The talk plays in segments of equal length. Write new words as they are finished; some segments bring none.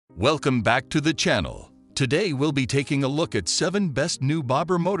Welcome back to the channel. Today we'll be taking a look at 7 best new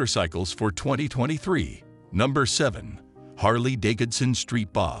bobber motorcycles for 2023. Number 7. Harley-Davidson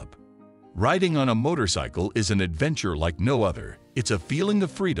Street Bob. Riding on a motorcycle is an adventure like no other. It's a feeling of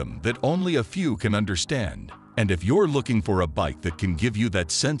freedom that only a few can understand. And if you're looking for a bike that can give you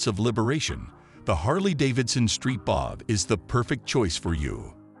that sense of liberation, the Harley-Davidson Street Bob is the perfect choice for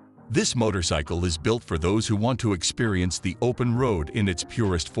you. This motorcycle is built for those who want to experience the open road in its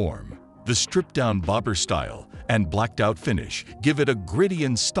purest form. The stripped-down bobber style and blacked-out finish give it a gritty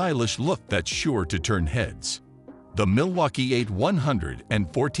and stylish look that's sure to turn heads. The Milwaukee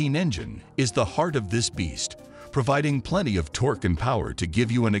 8114 engine is the heart of this beast, providing plenty of torque and power to give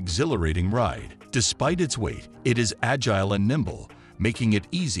you an exhilarating ride. Despite its weight, it is agile and nimble, making it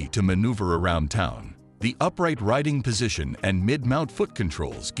easy to maneuver around town. The upright riding position and mid-mount foot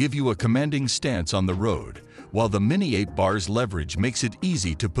controls give you a commanding stance on the road, while the Mini 8 bars leverage makes it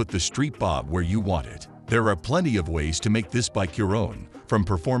easy to put the Street Bob where you want it. There are plenty of ways to make this bike your own, from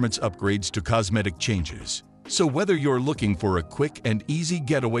performance upgrades to cosmetic changes. So whether you're looking for a quick and easy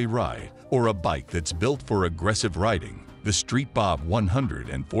getaway ride or a bike that's built for aggressive riding, the Street Bob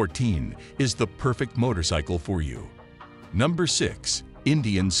 114 is the perfect motorcycle for you. Number 6.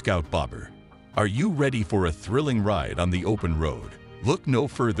 Indian Scout Bobber. Are you ready for a thrilling ride on the open road? Look no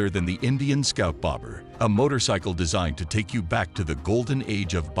further than the Indian Scout Bobber, a motorcycle designed to take you back to the golden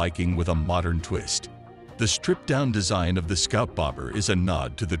age of biking with a modern twist. The stripped-down design of the Scout Bobber is a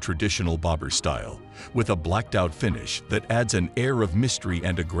nod to the traditional bobber style, with a blacked-out finish that adds an air of mystery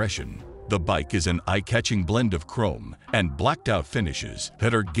and aggression. The bike is an eye-catching blend of chrome and blacked-out finishes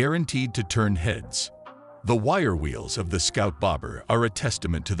that are guaranteed to turn heads. The wire wheels of the Scout Bobber are a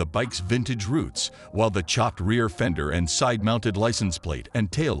testament to the bike's vintage roots, while the chopped rear fender and side-mounted license plate and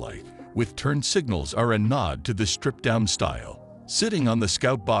taillight with turn signals are a nod to the stripped-down style. Sitting on the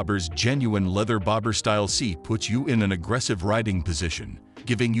Scout Bobber's genuine leather bobber-style seat puts you in an aggressive riding position,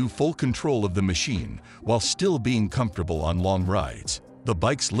 giving you full control of the machine while still being comfortable on long rides. The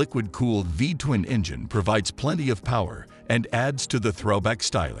bike's liquid-cooled V-twin engine provides plenty of power and adds to the throwback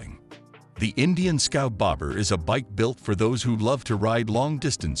styling. The Indian Scout Bobber is a bike built for those who love to ride long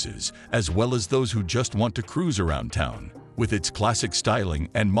distances, as well as those who just want to cruise around town. With its classic styling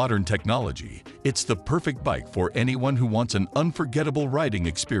and modern technology, it's the perfect bike for anyone who wants an unforgettable riding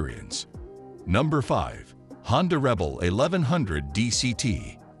experience. Number 5. Honda Rebel 1100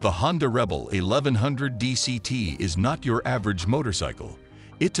 DCT. The Honda Rebel 1100 DCT is not your average motorcycle.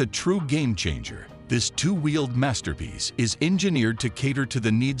 It's a true game-changer. This two-wheeled masterpiece is engineered to cater to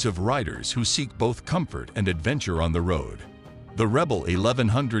the needs of riders who seek both comfort and adventure on the road. The Rebel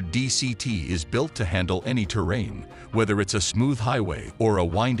 1100 DCT is built to handle any terrain, whether it's a smooth highway or a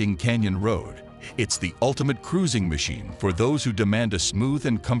winding canyon road. It's the ultimate cruising machine for those who demand a smooth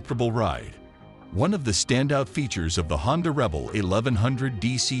and comfortable ride. One of the standout features of the Honda Rebel 1100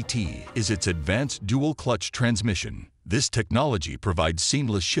 DCT is its advanced dual-clutch transmission. This technology provides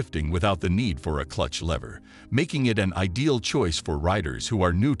seamless shifting without the need for a clutch lever, making it an ideal choice for riders who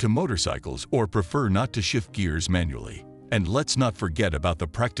are new to motorcycles or prefer not to shift gears manually. And let's not forget about the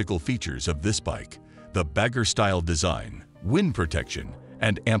practical features of this bike. The bagger-style design, wind protection,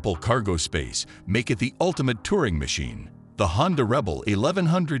 and ample cargo space make it the ultimate touring machine. The Honda Rebel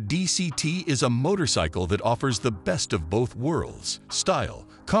 1100 DCT is a motorcycle that offers the best of both worlds: style,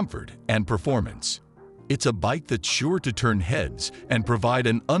 comfort, and performance. It's a bike that's sure to turn heads and provide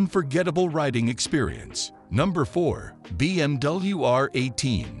an unforgettable riding experience. Number 4. BMW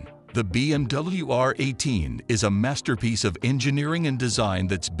R18. The BMW R18 is a masterpiece of engineering and design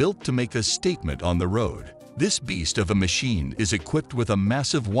that's built to make a statement on the road. This beast of a machine is equipped with a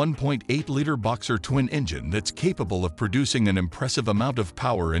massive 1.8-liter boxer twin engine that's capable of producing an impressive amount of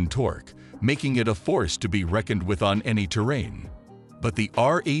power and torque, making it a force to be reckoned with on any terrain. But the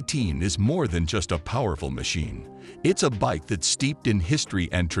R18 is more than just a powerful machine. It's a bike that's steeped in history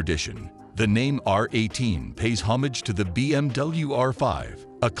and tradition. The name R18 pays homage to the BMW R5,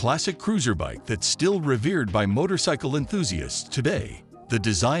 a classic cruiser bike that's still revered by motorcycle enthusiasts today. The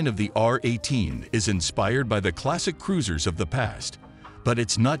design of the R18 is inspired by the classic cruisers of the past. But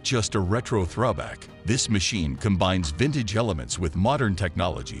it's not just a retro throwback. This machine combines vintage elements with modern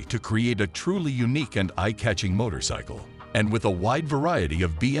technology to create a truly unique and eye-catching motorcycle. And with a wide variety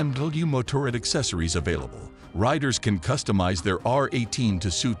of BMW Motorrad accessories available, riders can customize their R18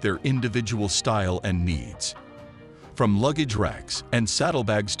 to suit their individual style and needs. From luggage racks and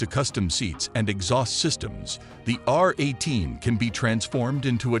saddlebags to custom seats and exhaust systems, the R18 can be transformed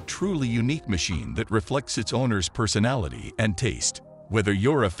into a truly unique machine that reflects its owner's personality and taste. Whether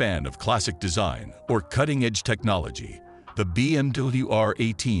you're a fan of classic design or cutting-edge technology, The BMW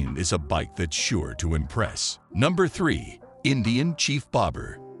R18 is a bike that's sure to impress. Number 3. Indian Chief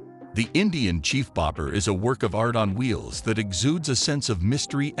Bobber. The Indian Chief Bobber is a work of art on wheels that exudes a sense of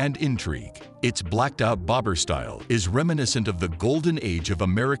mystery and intrigue. Its blacked-out bobber style is reminiscent of the golden age of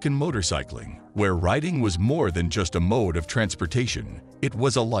American motorcycling, where riding was more than just a mode of transportation, it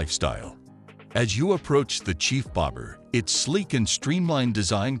was a lifestyle. As you approach the Chief Bobber, its sleek and streamlined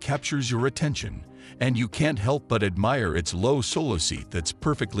design captures your attention, and you can't help but admire its low solo seat that's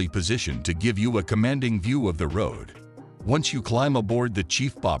perfectly positioned to give you a commanding view of the road. Once you climb aboard the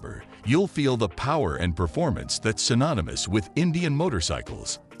Chief Bobber, you'll feel the power and performance that's synonymous with Indian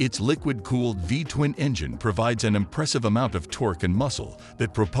motorcycles. Its liquid-cooled V-twin engine provides an impressive amount of torque and muscle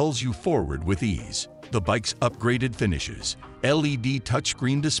that propels you forward with ease. The bike's upgraded finishes, LED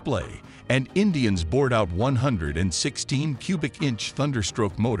touchscreen display, and Indian's bored-out 116 cubic inch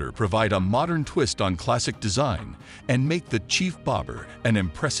Thunderstroke motor provide a modern twist on classic design and make the Chief Bobber an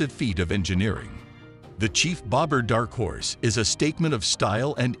impressive feat of engineering. The Chief Bobber Dark Horse is a statement of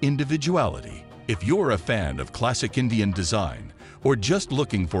style and individuality. If you're a fan of classic Indian design or just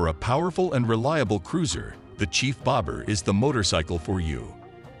looking for a powerful and reliable cruiser, the Chief Bobber is the motorcycle for you.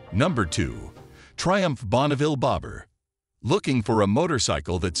 Number 2. Triumph Bonneville Bobber. Looking for a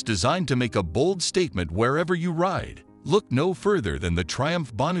motorcycle that's designed to make a bold statement wherever you ride? Look no further than the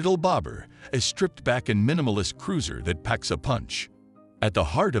Triumph Bonneville Bobber, a stripped-back and minimalist cruiser that packs a punch. At the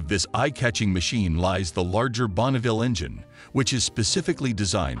heart of this eye-catching machine lies the larger Bonneville engine, which is specifically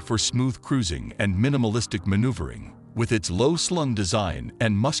designed for smooth cruising and minimalistic maneuvering. With its low-slung design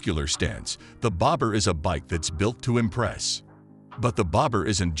and muscular stance, the Bobber is a bike that's built to impress. But the Bobber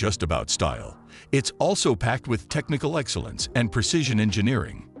isn't just about style. It's also packed with technical excellence and precision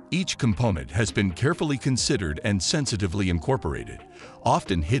engineering. Each component has been carefully considered and sensitively incorporated,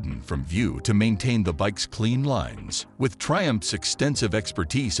 often hidden from view to maintain the bike's clean lines. With Triumph's extensive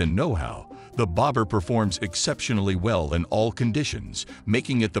expertise and know-how, the Bobber performs exceptionally well in all conditions,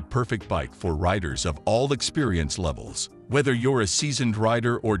 making it the perfect bike for riders of all experience levels. Whether you're a seasoned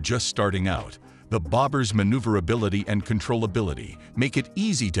rider or just starting out, the Bobber's maneuverability and controllability make it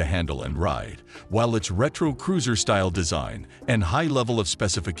easy to handle and ride, while its retro cruiser-style design and high level of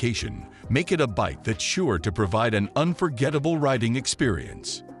specification make it a bike that's sure to provide an unforgettable riding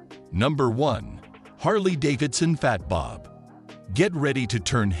experience. Number 1. Harley-Davidson Fat Bob. Get ready to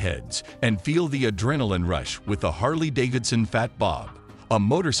turn heads and feel the adrenaline rush with the Harley-Davidson Fat Bob, a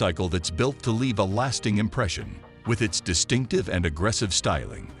motorcycle that's built to leave a lasting impression. With its distinctive and aggressive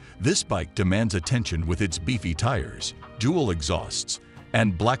styling, this bike demands attention with its beefy tires, dual exhausts,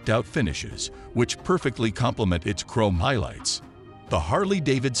 and blacked-out finishes, which perfectly complement its chrome highlights. The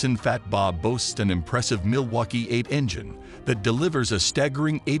Harley-Davidson Fat Bob boasts an impressive Milwaukee 8 engine that delivers a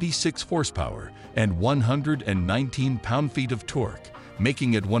staggering 86 horsepower and 119 pound-feet of torque,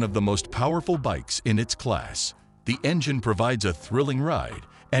 making it one of the most powerful bikes in its class. The engine provides a thrilling ride,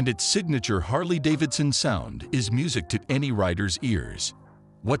 and its signature Harley-Davidson sound is music to any rider's ears.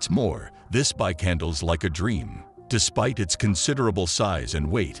 What's more, this bike handles like a dream. Despite its considerable size and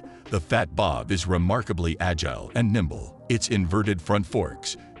weight, the Fat Bob is remarkably agile and nimble. Its inverted front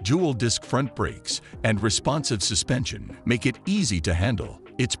forks, dual-disc front brakes, and responsive suspension make it easy to handle.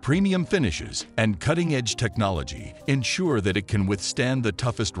 Its premium finishes and cutting-edge technology ensure that it can withstand the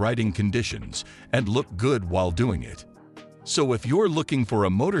toughest riding conditions and look good while doing it. So if you're looking for a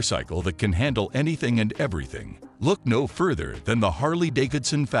motorcycle that can handle anything and everything, look no further than the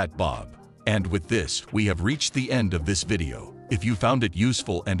Harley-Davidson Fat Bob. And with this, we have reached the end of this video. If you found it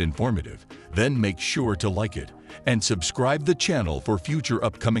useful and informative, then make sure to like it and subscribe the channel for future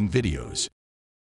upcoming videos.